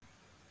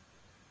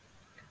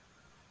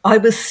I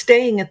was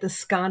staying at the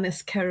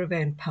Skarnes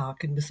Caravan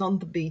Park and was on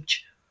the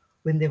beach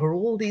when there were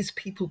all these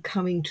people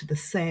coming to the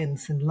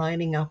sands and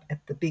lining up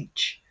at the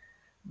beach.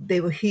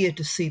 They were here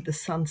to see the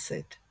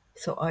sunset,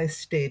 so I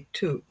stayed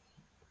too.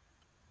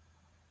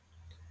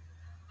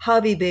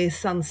 Harvey Bay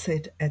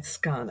sunset at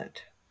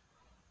Skarnet.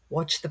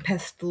 Watch the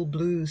pastel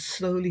blues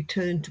slowly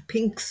turn to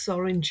pinks,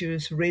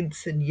 oranges,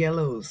 reds, and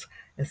yellows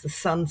as the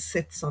sun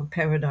sets on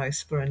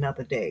paradise for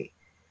another day.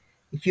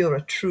 If you're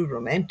a true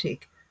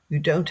romantic, you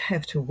don't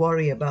have to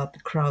worry about the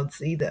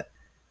crowds either.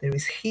 There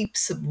is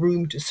heaps of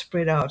room to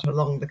spread out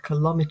along the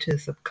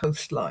kilometers of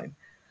coastline.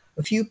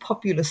 A few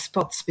popular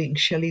spots being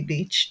Shelley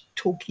Beach,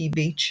 Torquay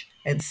Beach,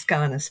 and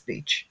Skarnes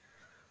Beach.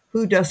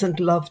 Who doesn't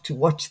love to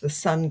watch the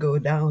sun go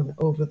down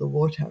over the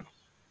water?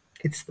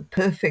 It's the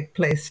perfect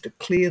place to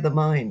clear the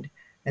mind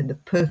and the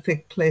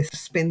perfect place to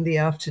spend the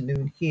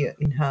afternoon here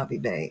in Harvey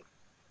Bay.